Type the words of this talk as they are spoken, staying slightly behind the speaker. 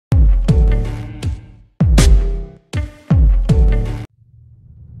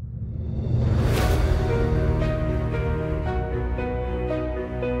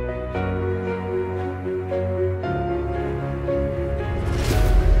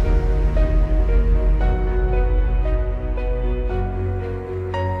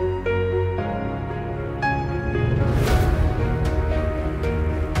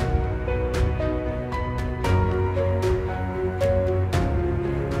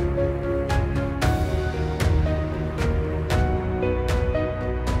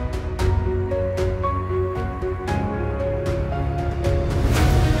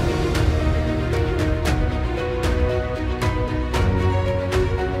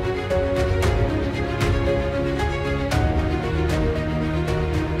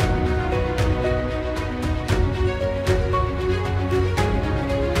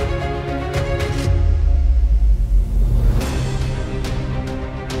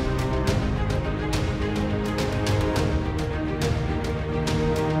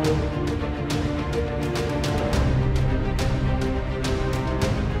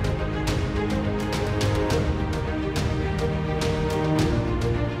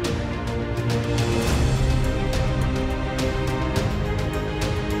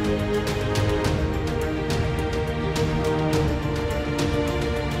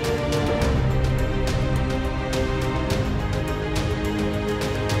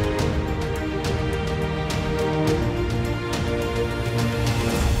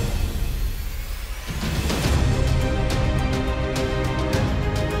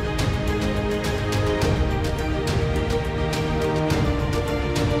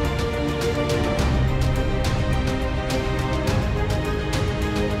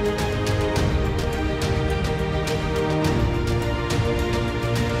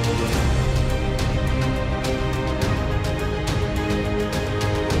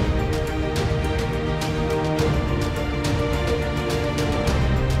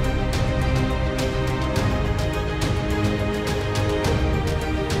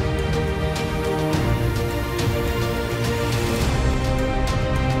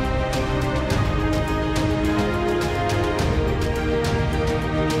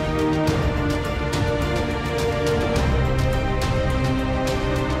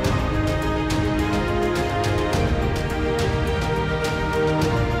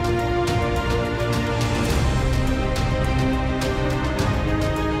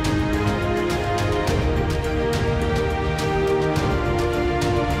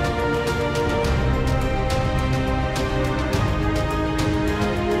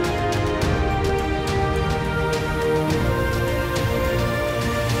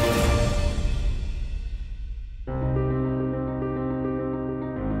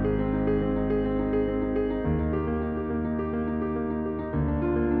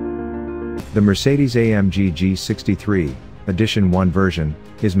The Mercedes-AMG G63, Edition 1 version,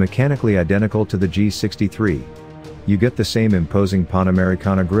 is mechanically identical to the G63. You get the same imposing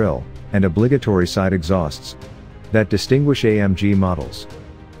Panamericana grille, and obligatory side exhausts that distinguish AMG models.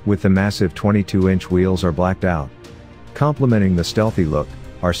 With the massive 22-inch wheels are blacked out. Complementing the stealthy look,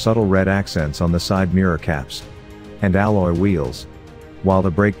 are subtle red accents on the side mirror caps and alloy wheels, while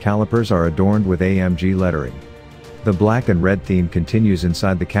the brake calipers are adorned with AMG lettering. The black and red theme continues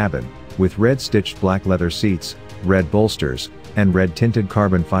inside the cabin, with red stitched black leather seats, red bolsters, and red tinted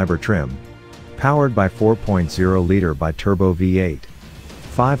carbon fiber trim. Powered by 4.0-liter bi-turbo V8.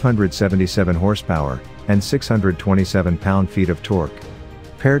 577 horsepower, and 627 pound-feet of torque.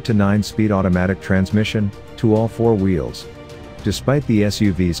 Paired to 9-speed automatic transmission, to all four wheels. Despite the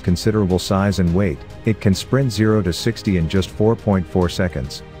SUV's considerable size and weight, it can sprint 0 to 60 in just 4.4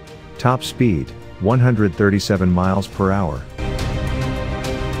 seconds. Top speed, 137 miles per hour.